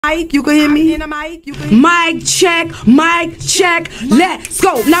Mic, you can hear me? Mic check, let's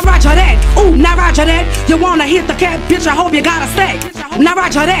go. Now roger that, ooh, now roger that. You wanna hit the cat, bitch, I hope you gotta stay. Now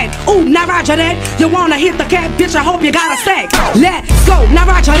roger that, ooh, now roger that. You wanna hit the cat, bitch, I hope you gotta stay. Let's go, now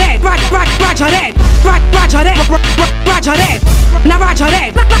roger that, roger that, roger that, roger that. Now roger that,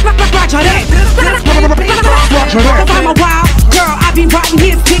 roger that. Cause I'm a wild girl, I be riding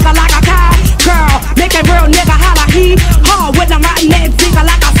his digger like a cow. Girl, make that real nigga holla he hard when I'm riding that digger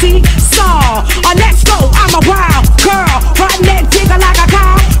like a seesaw. Let's go, I'm a wild girl, riding that digger like a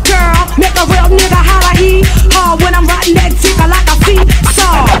cow. Girl, make a real nigga holla he hard when I'm riding that digger like a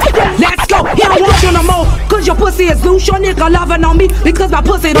seesaw. Let's go, he don't want you no more, cause your pussy is loose. Your nigga loving on me because my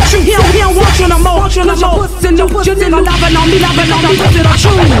pussy the truth. He don't want you no more, cause your pussy loose. Your nigga loving on me, pussy the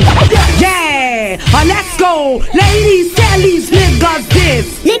truth. Yeah, let's go, ladies, tell these niggas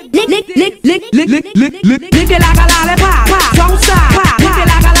this. Lick it like a lollipop, don't stop. Lick it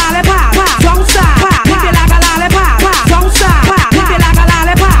like a lollipop, don't stop. Lick it like a lollipop, don't stop. Lick it like a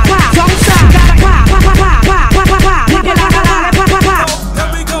lollipop, don't stop. Gotta pop. Lick it like a lollipop. Let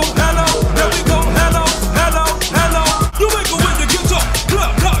me go, hello. You ain't go when you get up, get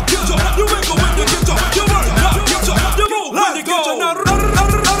up. You ain't go when you get up, you work, get up. You move when you get up.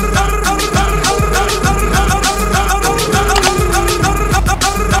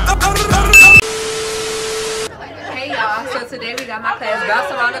 Today we got my class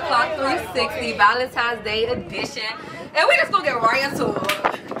Bounce Around the Clock 360 Valentine's Day edition, and we just gonna get right into it.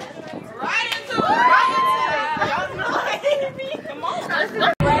 Come on.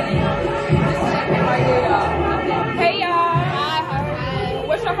 Hey y'all. Hi.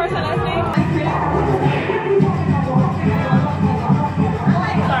 What's your first and last name?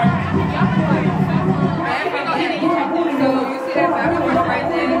 So you see that backwards right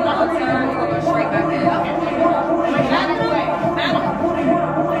there? You gonna turn, you gonna go straight back in.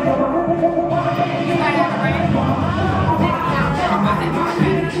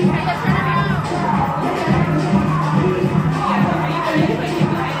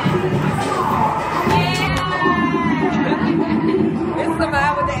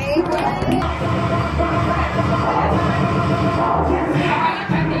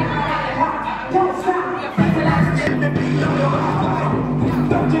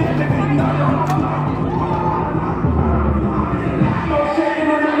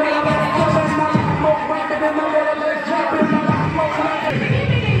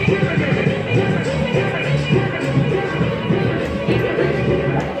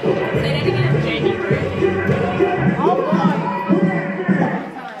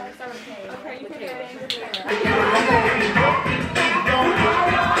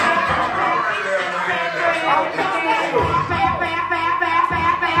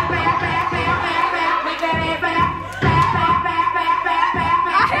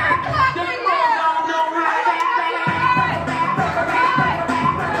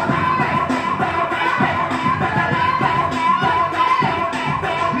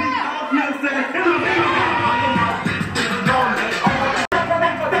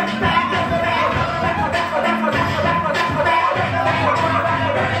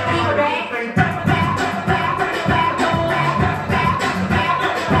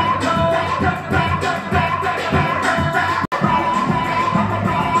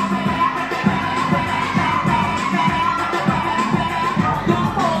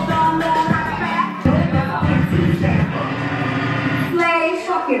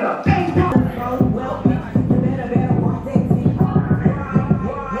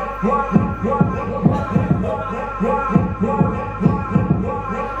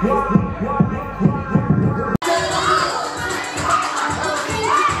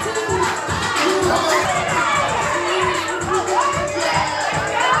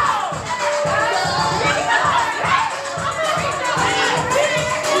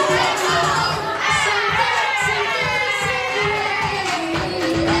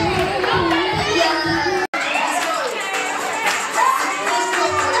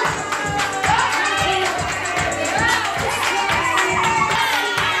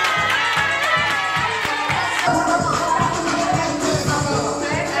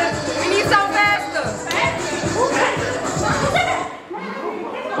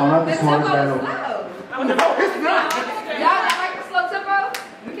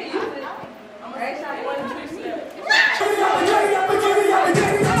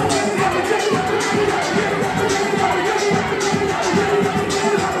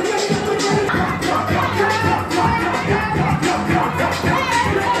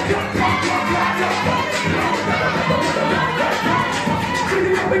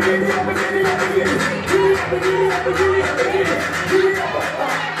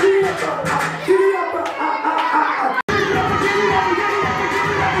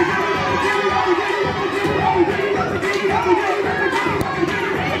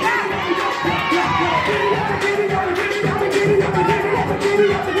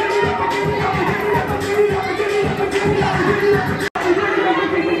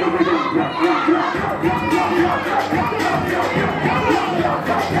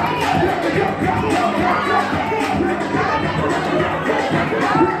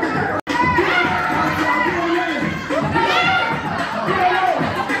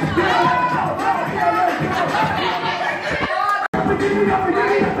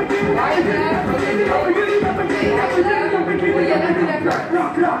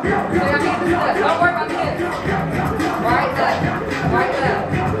 Don't worry about the hips. Right left, right left,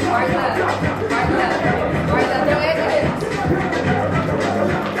 right left, right left, right left. Don't add the hips.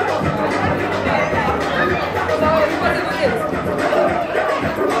 So you want to do this.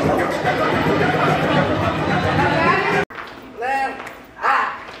 Left,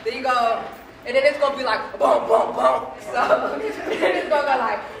 there you go. And then it's gonna be like boom, boom, boom. So then it's gonna go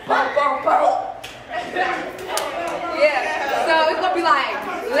like boom, boom, boom. Yeah. So it's gonna be like,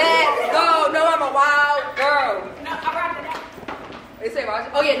 let's go. No, I'm a wild girl. No, Roger that. They say Roger.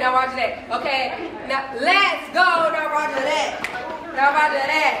 Oh yeah, now Roger that. Okay. Now let's go. Now Roger that. Now Roger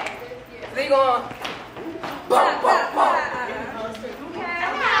that. So you going boom, boom, boom.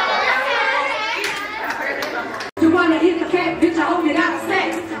 You wanna hit the cat, bitch, I hope you got a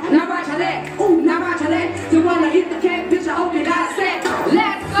stack. Now Roger that, ooh, now Roger that. You wanna hit the cat, bitch, I hope you got a stack.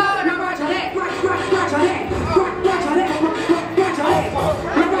 Let's go, now Roger that, Roger that, Roger that, Roger that, Roger that,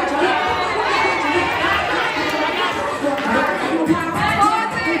 now Roger that.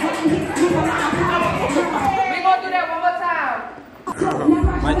 We gonna do that one more time.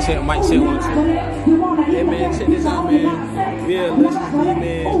 Mic check, 1, 2. Hey man, check this out, man. Realistically,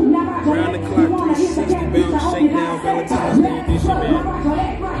 man. Round the clock, 360 bounce, shakedown, Valentine's Day edition, man. You know what I'm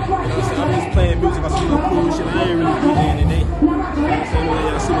saying? I'm just playing music. I see no cool shit. I ain't really DJing today. So anyway,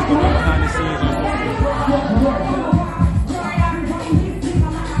 y'all see what's going on behind the scenes.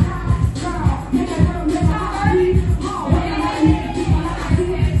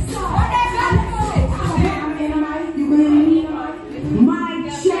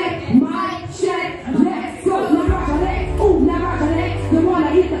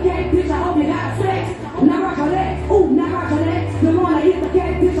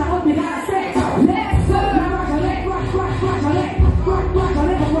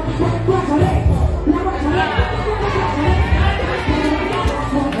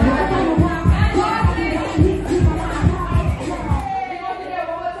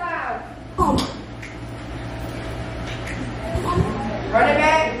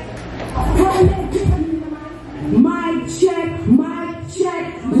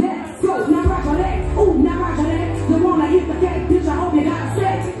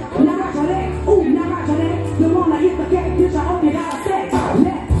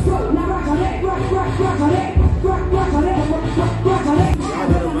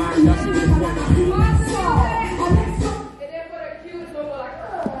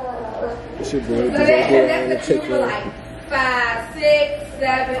 That's the cue for like 5, 6,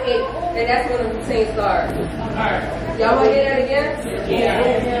 7, 8. And that's when the routine starts. Y'all want to hear that again?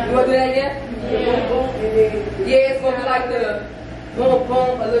 Yeah. You want to do that again? Yeah, it's going to be like the boom,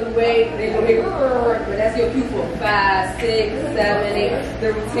 boom, a little wave. Then you're going to make a but that's your cue for 5, 6, 7, 8. The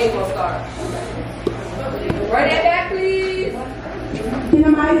routine will start. Run that back, please.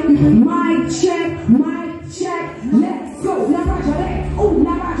 Mic check, let's go. Now Roger that, ooh,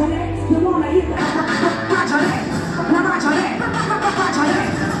 now Roger that. You wanna hit the Roger that, now Roger that, Roger that.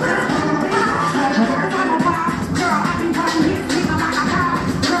 Girl, I can touch you, hit me like a cow.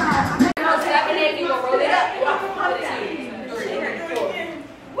 Girl, 7, 8, you gonna roll it up. 1, 2, 3, 4.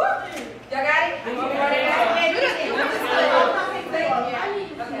 Woo! Y'all got it? You want me to run it back? Yeah, do this.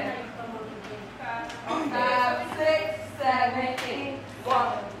 Okay. 5, 6, 7, 8. 1,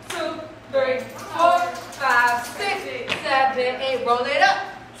 2, 3, 4, 5, 6, 7,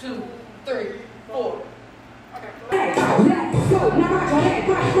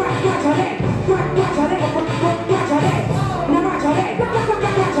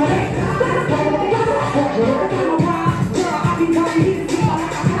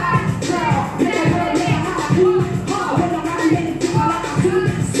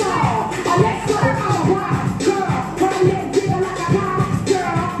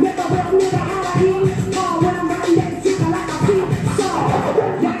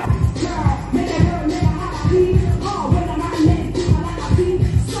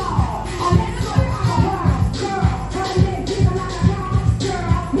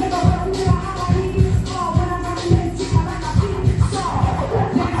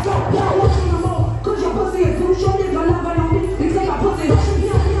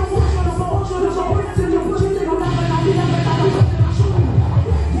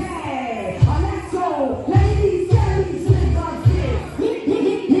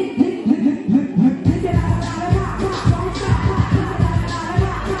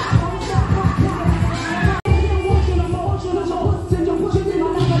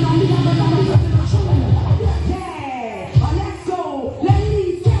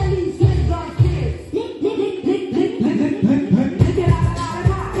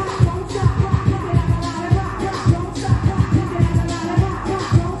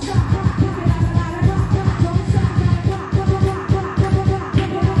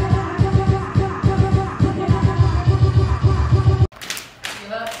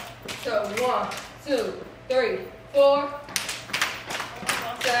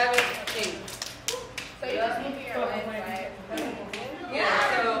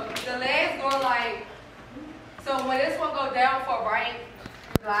 Yeah, so the legs go like, so when this one go down for right,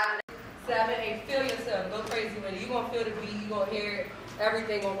 like 7, 8, feel yourself, go crazy with it. You gonna feel the beat, you gonna hear it,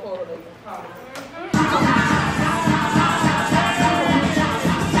 everything gonna correlate.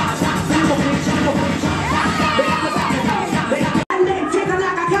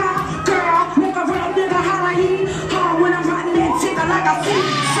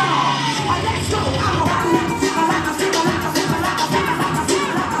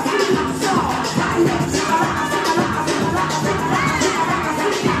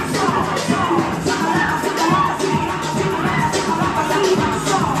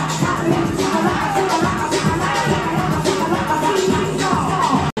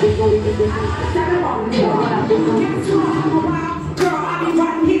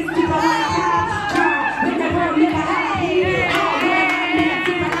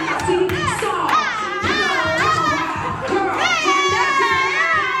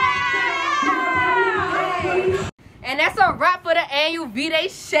 And that's a wrap for the annual V-Day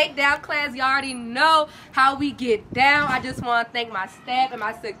Shakedown class. You already know how we get down. I just want to thank my staff and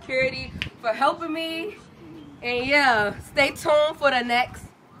my security for helping me. And yeah, stay tuned for the next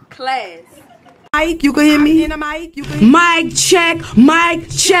class. Mike, you can hear me? Mic check,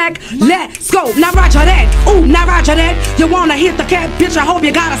 let's go. Now roger that, ooh, now roger that. You wanna hit the cat, bitch, I hope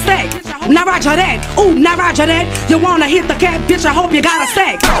you gotta stay. Now roger that, ooh, now roger that. You wanna hit the cat, bitch, I hope you gotta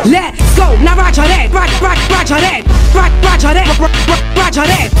stay. Let's go, now roger that, roger that, roger that, roger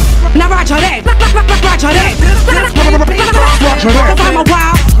that. Now roger that, roger that. Cause I'm a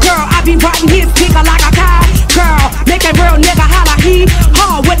wild girl, I be riding his ticker like a cow. Girl, make that real nigga holla he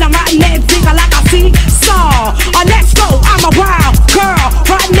hard when I'm riding that ticker like a seesaw. Let's go, I'm a wild girl,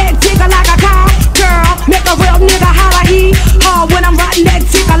 riding that ticker like a cow. Girl, make a real nigga holla he hard when I'm riding that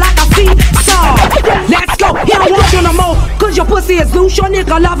ticker like a seesaw. Let's go, he don't want you no more, cause your pussy is loose. Your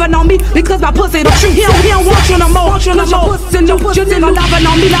nigga loving on me because my pussy the truth. He don't want you no more, cause your pussy loose. Your nigga loving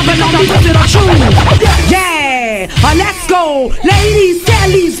on me, pussy the truth. Yeah, let's go, ladies, tell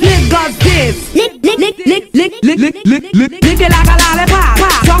these niggas this. Lick it like a lollipop,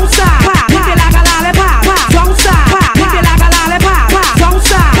 don't stop. Lick it like a lollipop, don't stop. Lick it like a lollipop, don't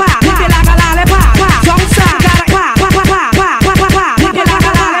stop. Lick it like a lollipop, don't stop. Lick it like a lollipop, lick it like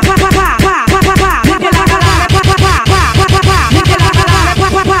a lollipop, lick it like a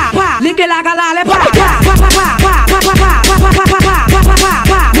lollipop, lick it like a lollipop.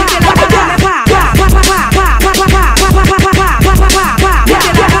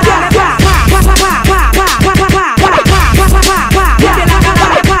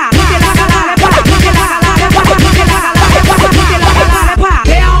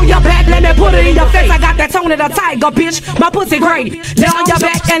 Tone of the tiger, bitch. My pussy great. Lay on your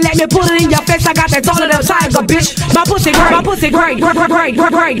back and let me put it in your face. I got that tone of the tiger, bitch. My pussy great. My pussy great. Great.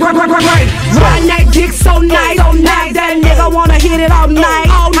 Run that dick so nice. That nigga wanna hit it all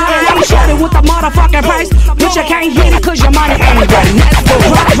night. I ain't shorty with the motherfucking price, but you can't hit it cause your money ain't right. Let's go.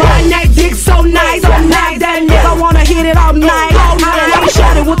 Run that dick so nice. That nigga wanna hit it all night. I ain't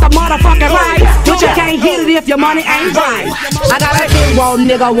shorty with the motherfucking price, but you can't hit it if your money ain't right. I got a big old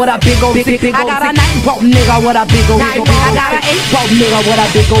nigga with a big old dick. I got a 9-volt nigga with a big old dick. I got an 8-volt nigga with a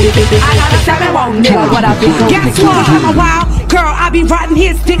big old dick. I got a 7-volt nigga with a big old dick. Guess what? I'm a wild girl. I be riding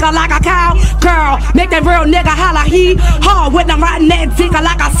his dicker like a cow. Girl, make that real nigga holla he hard when I'm riding that dicker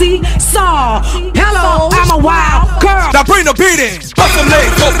like a seesaw. Hello, I'm a wild girl. Now bring the beat in. Bust some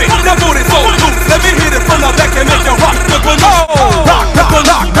legs open. That booty so loose. Let me hit it from the back and make you rock.